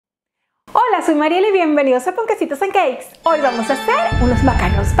Hola, soy Marielly y bienvenidos a Ponquecitos and Cakes. Hoy vamos a hacer unos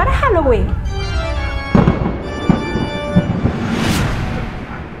macarons para Halloween.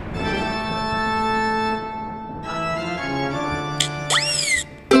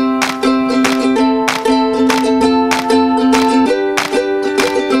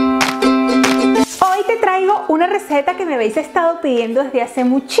 Una receta que me habéis estado pidiendo desde hace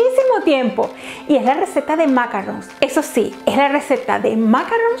muchísimo tiempo y es la receta de macarons. Eso sí, es la receta de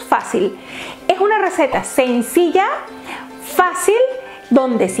macarons fácil. Es una receta sencilla, fácil,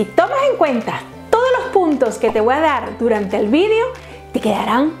 donde si tomas en cuenta todos los puntos que te voy a dar durante el vídeo, te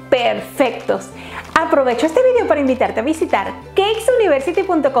quedarán perfectos. Aprovecho este vídeo para invitarte a visitar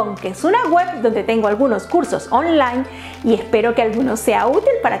cakesuniversity.com, que es una web donde tengo algunos cursos online y espero que alguno sea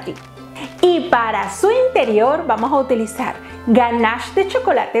útil para ti. Y para su interior vamos a utilizar ganache de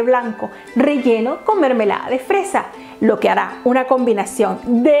chocolate blanco relleno con mermelada de fresa, lo que hará una combinación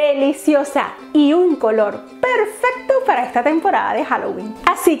deliciosa y un color perfecto para esta temporada de Halloween.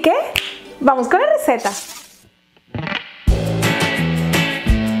 Así que vamos con la receta.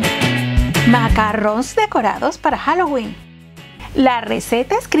 Macarons decorados para Halloween. La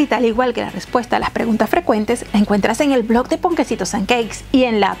receta escrita, al igual que la respuesta a las preguntas frecuentes, la encuentras en el blog de Ponquecitos and Cakes y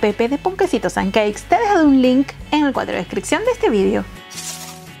en la app de Ponquecitos and Cakes. Te he dejado un link en el cuadro de descripción de este vídeo.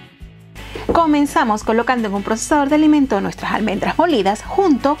 Comenzamos colocando en un procesador de alimento nuestras almendras molidas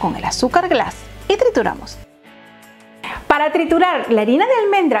junto con el azúcar glas y trituramos. Para triturar la harina de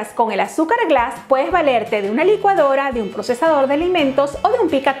almendras con el azúcar glas puedes valerte de una licuadora, de un procesador de alimentos o de un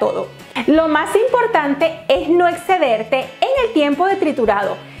picatodo. Lo más importante es no excederte en el tiempo de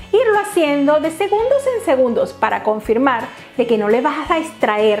triturado, irlo haciendo de segundos en segundos para confirmar de que no le vas a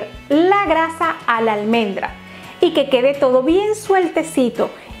extraer la grasa a la almendra y que quede todo bien sueltecito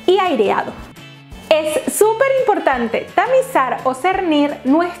y aireado. Es súper importante tamizar o cernir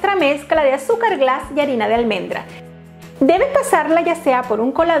nuestra mezcla de azúcar glas y harina de almendra. Debes pasarla ya sea por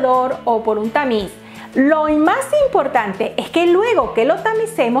un colador o por un tamiz. Lo más importante es que luego que lo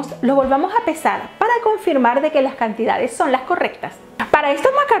tamicemos lo volvamos a pesar para confirmar de que las cantidades son las correctas. Para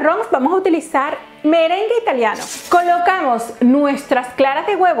estos macarons vamos a utilizar merengue italiano. Colocamos nuestras claras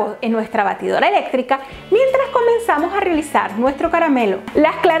de huevo en nuestra batidora eléctrica mientras comenzamos a realizar nuestro caramelo.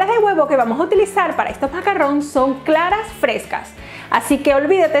 Las claras de huevo que vamos a utilizar para estos macarons son claras frescas. Así que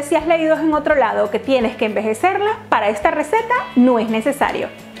olvídate si has leído en otro lado que tienes que envejecerla, para esta receta no es necesario.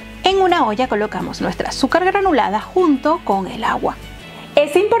 En una olla colocamos nuestra azúcar granulada junto con el agua.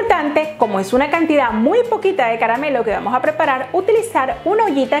 Es importante, como es una cantidad muy poquita de caramelo que vamos a preparar, utilizar una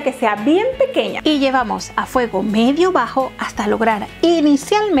ollita que sea bien pequeña. Y llevamos a fuego medio bajo hasta lograr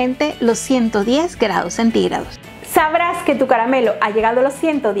inicialmente los 110 grados centígrados. Sabrás que tu caramelo ha llegado a los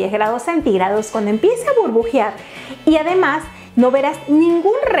 110 grados centígrados cuando empiece a burbujear y además no verás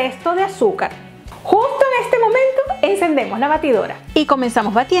ningún resto de azúcar. Justo en este momento encendemos la batidora y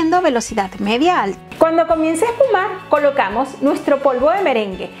comenzamos batiendo a velocidad media alta. Cuando comience a espumar colocamos nuestro polvo de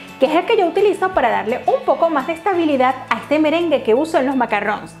merengue, que es el que yo utilizo para darle un poco más de estabilidad a este merengue que uso en los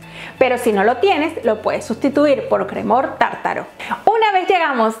macarons. Pero si no lo tienes, lo puedes sustituir por cremor tártaro. Una vez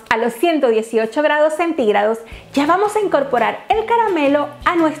llegamos a los 118 grados centígrados, ya vamos a incorporar el caramelo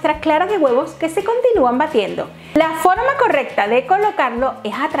a nuestras claras de huevos que se continúan batiendo. La forma correcta de colocarlo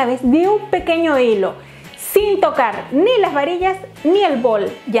es a través de un pequeño hilo, sin tocar ni las varillas ni el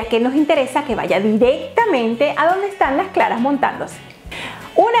bol, ya que nos interesa que vaya directamente a donde están las claras montándose.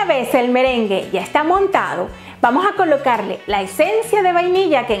 Una vez el merengue ya está montado, vamos a colocarle la esencia de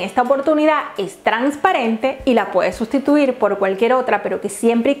vainilla, que en esta oportunidad es transparente y la puedes sustituir por cualquier otra, pero que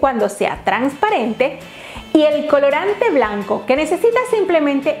siempre y cuando sea transparente, y el colorante blanco, que necesita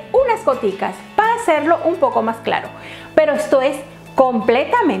simplemente unas goticas para hacerlo un poco más claro, pero esto es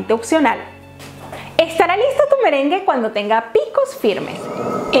completamente opcional. Estará listo tu merengue cuando tenga picos firmes.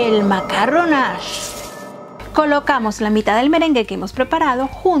 El macaronage. Colocamos la mitad del merengue que hemos preparado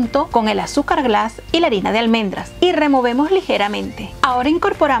junto con el azúcar glas y la harina de almendras y removemos ligeramente. Ahora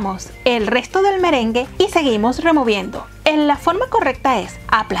incorporamos el resto del merengue y seguimos removiendo. La forma correcta es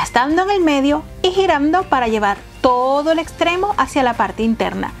aplastando en el medio y girando para llevar todo el extremo hacia la parte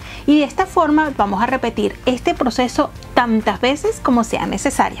interna. Y de esta forma vamos a repetir este proceso tantas veces como sean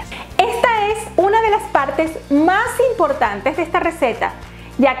necesarias. Esta es una de las partes más importantes de esta receta,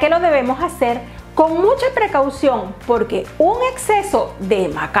 ya que lo debemos hacer con mucha precaución, porque un exceso de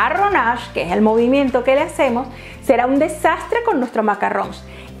macaronage, que es el movimiento que le hacemos, será un desastre con nuestro macarons,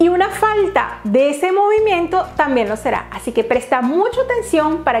 y una falta de ese movimiento también lo será. Así que presta mucha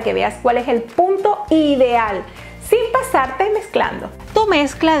atención para que veas cuál es el punto ideal, sin pasarte mezclando. Tu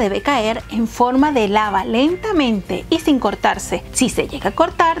mezcla debe caer en forma de lava lentamente y sin cortarse. Si se llega a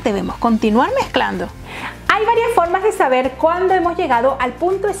cortar, debemos continuar mezclando. Hay varias formas de saber cuándo hemos llegado al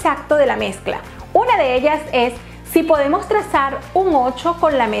punto exacto de la mezcla. Una de ellas es si podemos trazar un 8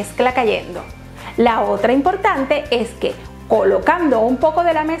 con la mezcla cayendo. La otra importante es que colocando un poco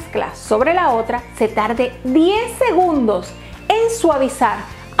de la mezcla sobre la otra se tarde 10 segundos en suavizar,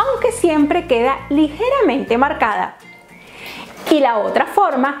 aunque siempre queda ligeramente marcada. Y la otra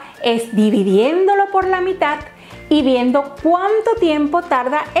forma es dividiéndolo por la mitad y viendo cuánto tiempo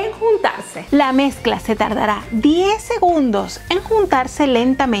tarda en juntarse. La mezcla se tardará 10 segundos en juntarse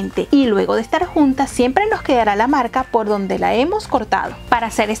lentamente y luego de estar juntas siempre nos quedará la marca por donde la hemos cortado. Para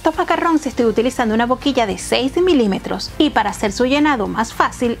hacer estos macarrones estoy utilizando una boquilla de 6 milímetros y para hacer su llenado más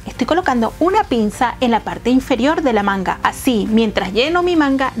fácil estoy colocando una pinza en la parte inferior de la manga. Así, mientras lleno mi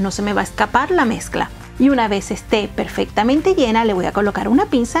manga no se me va a escapar la mezcla. Y una vez esté perfectamente llena le voy a colocar una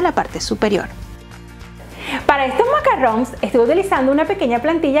pinza en la parte superior. Para estos macarrones estoy utilizando una pequeña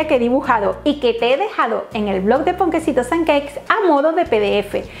plantilla que he dibujado y que te he dejado en el blog de Ponquecitos and Cakes a modo de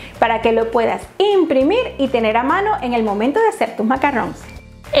PDF para que lo puedas imprimir y tener a mano en el momento de hacer tus macarrones.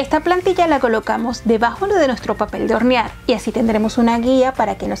 Esta plantilla la colocamos debajo de nuestro papel de hornear y así tendremos una guía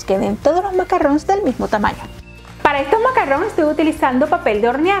para que nos queden todos los macarrones del mismo tamaño. Para estos macarrones estoy utilizando papel de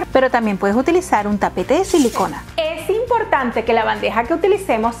hornear, pero también puedes utilizar un tapete de silicona. Es importante que la bandeja que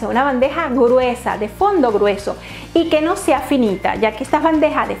utilicemos sea una bandeja gruesa, de fondo grueso, y que no sea finita, ya que estas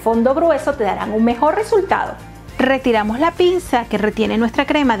bandejas de fondo grueso te darán un mejor resultado. Retiramos la pinza que retiene nuestra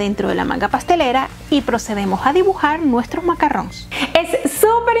crema dentro de la manga pastelera y procedemos a dibujar nuestros macarrones. Es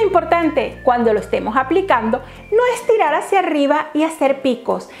súper importante cuando lo estemos aplicando no estirar hacia arriba y hacer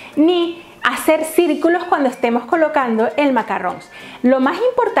picos, ni hacer círculos cuando estemos colocando el macarrón. Lo más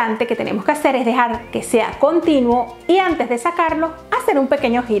importante que tenemos que hacer es dejar que sea continuo y antes de sacarlo hacer un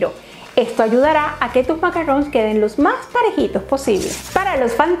pequeño giro. Esto ayudará a que tus macarrones queden los más parejitos posibles. Para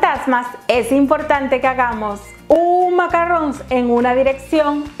los fantasmas es importante que hagamos un macarrón en una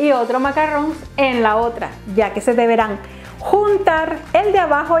dirección y otro macarrón en la otra, ya que se deberán juntar el de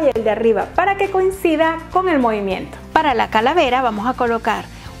abajo y el de arriba para que coincida con el movimiento. Para la calavera vamos a colocar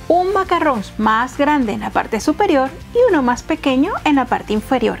un macarrón más grande en la parte superior y uno más pequeño en la parte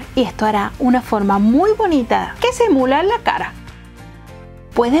inferior, y esto hará una forma muy bonita que simula la cara.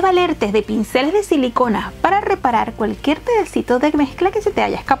 Puedes valerte de pinceles de silicona para reparar cualquier pedacito de mezcla que se te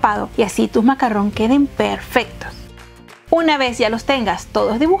haya escapado y así tus macarrones queden perfectos. Una vez ya los tengas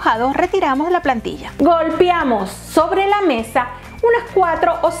todos dibujados, retiramos la plantilla. Golpeamos sobre la mesa unas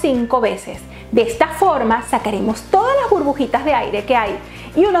 4 o 5 veces. De esta forma sacaremos todas las burbujitas de aire que hay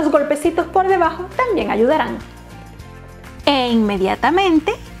y unos golpecitos por debajo también ayudarán. E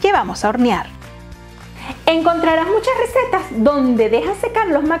inmediatamente llevamos a hornear. Encontrarás muchas recetas donde dejas secar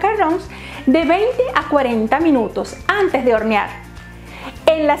los macarrones de 20 a 40 minutos antes de hornear.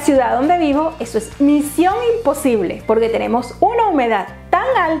 En la ciudad donde vivo eso es misión imposible porque tenemos una humedad tan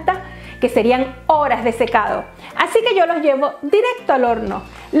alta que serían horas de secado. Así que yo los llevo directo al horno.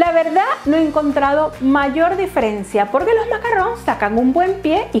 La verdad no he encontrado mayor diferencia porque los macarrones sacan un buen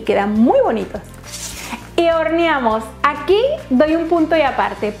pie y quedan muy bonitos. Y horneamos. Aquí doy un punto y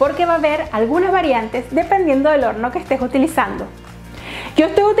aparte porque va a haber algunas variantes dependiendo del horno que estés utilizando. Yo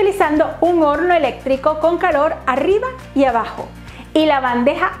estoy utilizando un horno eléctrico con calor arriba y abajo y la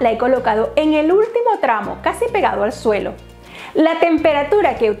bandeja la he colocado en el último tramo, casi pegado al suelo. La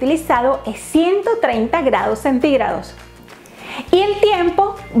temperatura que he utilizado es 130 grados centígrados y el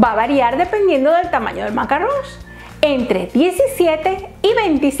tiempo va a variar dependiendo del tamaño del macarrón, entre 17 y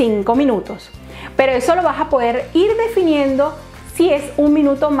 25 minutos. Pero eso lo vas a poder ir definiendo si es un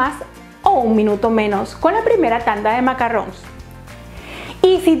minuto más o un minuto menos con la primera tanda de macarrones.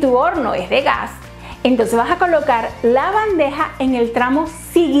 Y si tu horno es de gas, entonces vas a colocar la bandeja en el tramo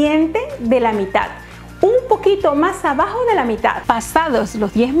siguiente de la mitad, un poquito más abajo de la mitad. Pasados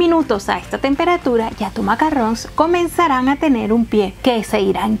los 10 minutos a esta temperatura, ya tus macarrones comenzarán a tener un pie que se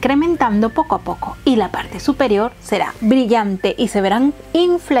irá incrementando poco a poco y la parte superior será brillante y se verán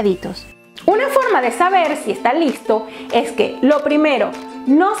infladitos. Una forma de saber si está listo es que lo primero,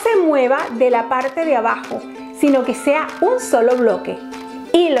 no se mueva de la parte de abajo, sino que sea un solo bloque.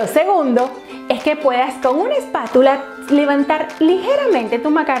 Y lo segundo es que puedas con una espátula levantar ligeramente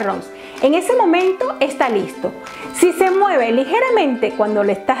tu macarrón. En ese momento está listo. Si se mueve ligeramente cuando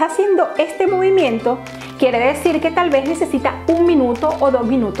le estás haciendo este movimiento, quiere decir que tal vez necesita 1 minuto o 2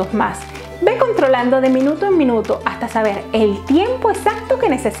 minutos más. Ve controlando de minuto en minuto hasta saber el tiempo exacto que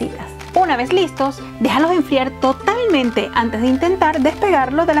necesitas. Una vez listos, déjalos enfriar totalmente antes de intentar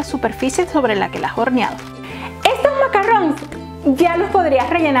despegarlo de la superficie sobre la que las has horneado. Estos macarons ya los podrías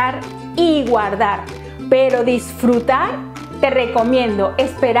rellenar y guardar, pero disfrutar, te recomiendo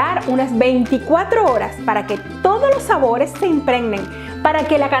esperar unas 24 horas para que todos los sabores se impregnen, para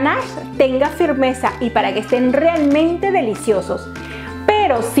que la ganache tenga firmeza y para que estén realmente deliciosos.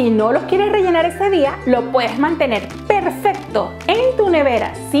 Pero si no los quieres rellenar ese día, lo puedes mantener perfecto en tu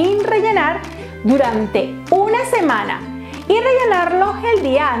nevera sin rellenar durante una semana y rellenarlos el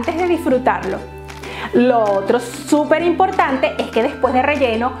día antes de disfrutarlo. Lo otro súper importante es que después de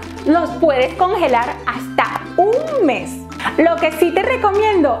relleno los puedes congelar hasta un mes. Lo que sí te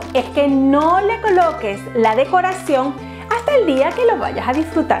recomiendo es que no le coloques la decoración hasta el día que los vayas a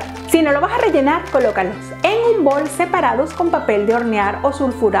disfrutar. Si no lo vas a rellenar, colócalos en un bol separados con papel de hornear o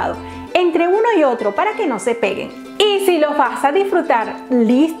sulfurado entre uno y otro para que no se peguen. Y si los vas a disfrutar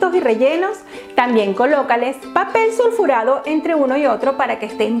listos y rellenos, también colócales papel sulfurado entre uno y otro para que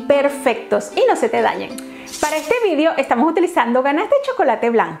estén perfectos y no se te dañen. Para este vídeo estamos utilizando ganas de chocolate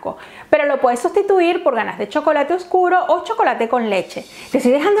blanco, pero lo puedes sustituir por ganas de chocolate oscuro o chocolate con leche. Te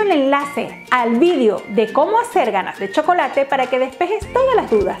estoy dejando el enlace al vídeo de cómo hacer ganas de chocolate para que despejes todas las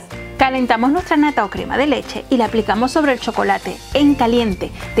dudas. Calentamos nuestra nata o crema de leche y la aplicamos sobre el chocolate en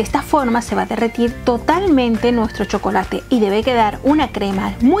caliente. De esta forma se va a derretir totalmente nuestro chocolate y debe quedar una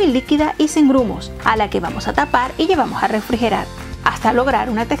crema muy líquida y sin grumos, a la que vamos a tapar y llevamos a refrigerar hasta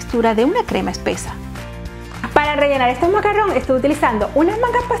lograr una textura de una crema espesa. Para rellenar estos macarrones estoy utilizando unas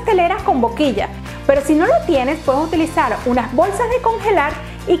mangas pasteleras con boquilla, pero si no lo tienes puedes utilizar unas bolsas de congelar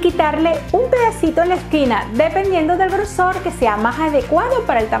y quitarle un pedacito en la esquina dependiendo del grosor que sea más adecuado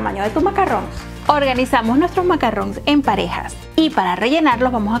para el tamaño de tus macarrones. Organizamos nuestros macarrones en parejas y para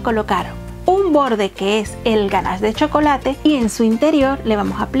rellenarlos vamos a colocar un borde que es el ganache de chocolate y en su interior le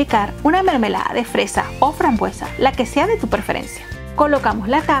vamos a aplicar una mermelada de fresa o frambuesa, la que sea de tu preferencia. Colocamos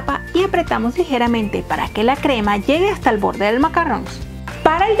la tapa y apretamos ligeramente para que la crema llegue hasta el borde del macarrón.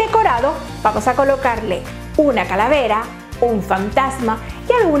 Para el decorado vamos a colocarle una calavera, un fantasma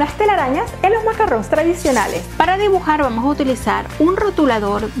y algunas telarañas en los macarrones tradicionales. Para dibujar vamos a utilizar un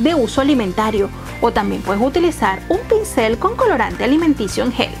rotulador de uso alimentario o también puedes utilizar un pincel con colorante alimenticio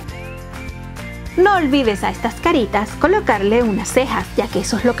en gel. No olvides a estas caritas colocarle unas cejas, ya que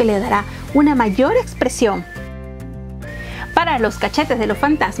eso es lo que le dará una mayor expresión. Para los cachetes de los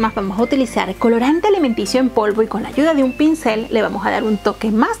fantasmas vamos a utilizar colorante alimenticio en polvo y con la ayuda de un pincel le vamos a dar un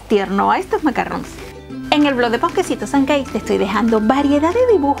toque más tierno a estos macarrones. En el blog de Ponquecitos and Cakes te estoy dejando variedad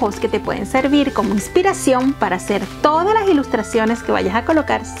de dibujos que te pueden servir como inspiración para hacer todas las ilustraciones que vayas a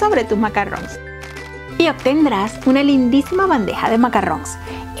colocar sobre tus macarrones. Y obtendrás una lindísima bandeja de macarrones.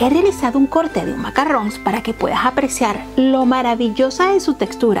 He realizado un corte de un macarrón para que puedas apreciar lo maravillosa de su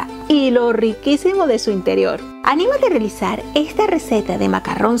textura y lo riquísimo de su interior. Anímate a realizar esta receta de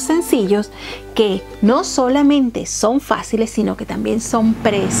macarrones sencillos que no solamente son fáciles, sino que también son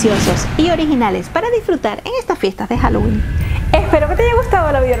preciosos y originales para disfrutar en estas fiestas de Halloween. Espero que te haya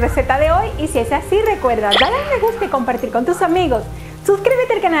gustado la video receta de hoy y si es así recuerda darle al me gusta y compartir con tus amigos.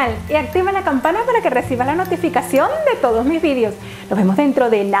 Suscríbete al canal y activa la campana para que recibas la notificación de todos mis vídeos. Nos vemos dentro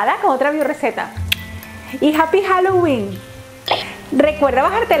de nada con otra bioreceta. Y Happy Halloween. Recuerda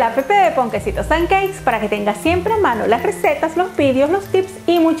bajarte la app de Ponquecitos and Cakes para que tengas siempre a mano las recetas, los vídeos, los tips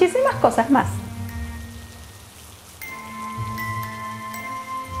y muchísimas cosas más.